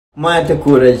Моя ты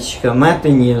курочка, моя ты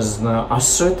нежная. А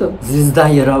что это? Звезда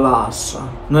Яроваша.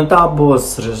 Ну это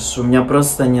обосрыш, у меня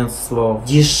просто нет слов.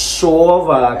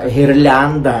 Дешевая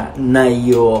гирлянда на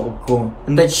елку.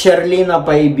 Это Чарлина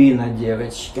Пайбина,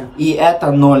 девочки. И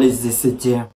это 0 из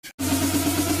 10.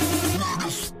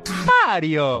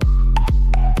 Марио!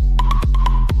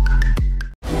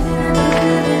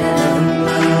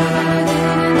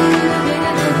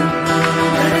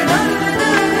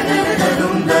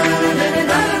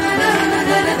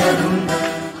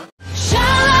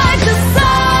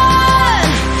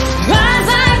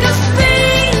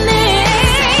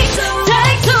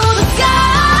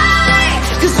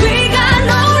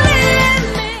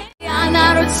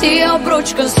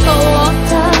 Обручка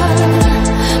золота,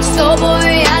 з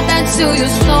тобою я танцюю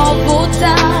знову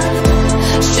так,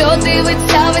 що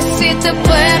дивиться весь світ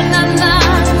тепер на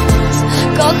нас.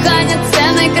 Кохання —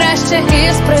 це найкраще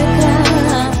із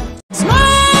прикрас. Смайл,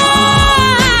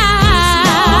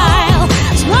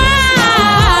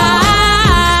 смайл,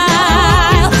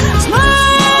 смайл.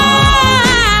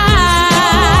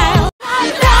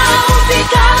 Когда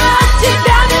убегала от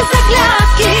тебя без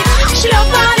оглядки,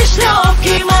 шлепали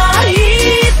шлепки мои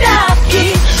пятки,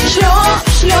 шлеп,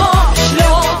 шлеп,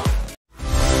 шлеп.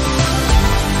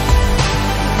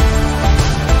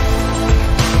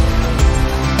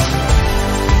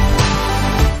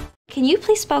 Can you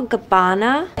please spell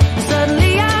Gabbana?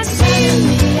 Suddenly I see,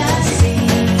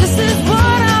 this is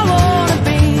what I wanna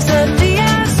be. Suddenly I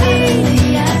see.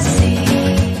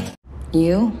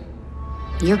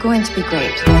 You're going to be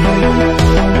great.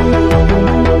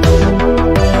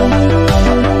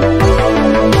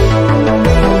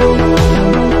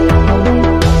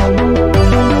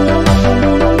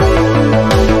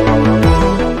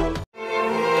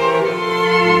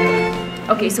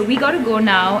 Okay, so we gotta go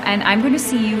now, and I'm going to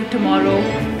see you tomorrow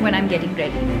when I'm getting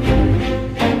ready.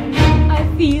 I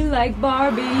feel like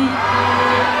Barbie.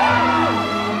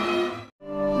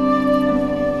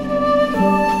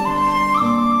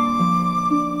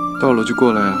到了就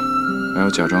过来啊，还要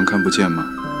假装看不见吗？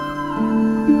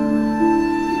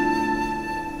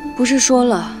不是说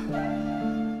了。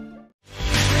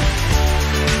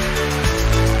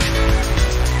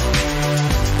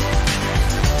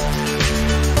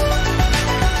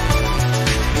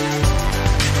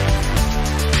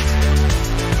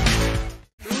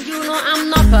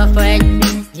Perfect,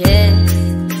 yeah.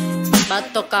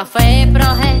 Bato cafe,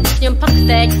 pero yung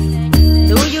paktek.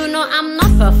 Do you know I'm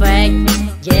not perfect,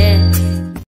 yeah.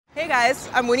 Hey guys,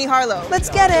 I'm Winnie Harlow. Let's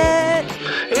get it.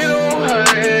 You don't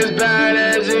hurt as bad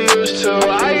as it used to.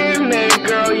 I admit,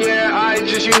 girl, yeah, I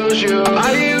just use you.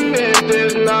 I admit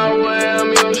there's not what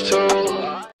I'm used to.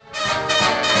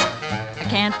 I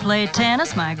can't play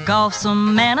tennis, my golf's a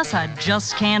menace. I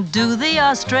just can't do the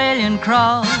Australian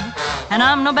crawl. And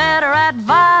I'm no better at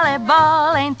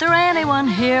volleyball. Ain't there anyone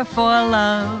here for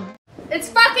love? It's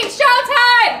fucking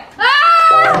showtime!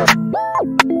 Ah!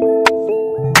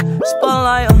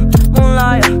 Spotlight,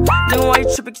 moonlight. Then why you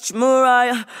tripping, get your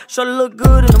Mariah? Sure to look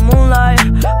good in the moonlight.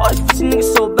 All these pussy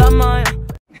niggas so bad, Maya.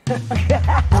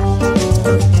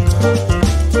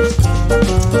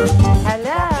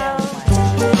 Hello.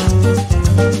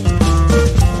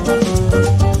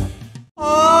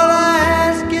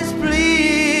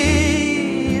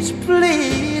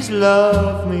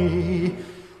 Love me,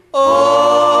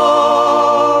 oh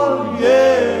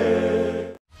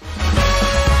yeah.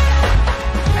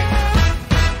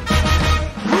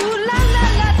 Ooh la la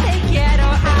la, te quiero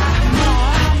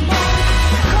amor.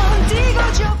 Contigo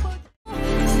yo puedo.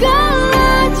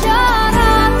 Segala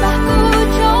cara tak ku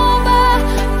coba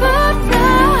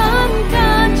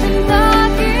pertahankan cinta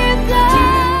kita.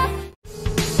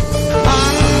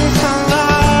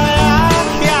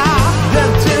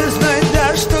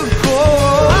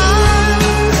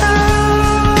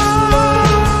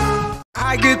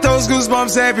 I get those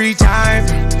goosebumps every time.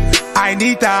 I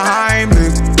need the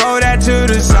Heimlich. Throw that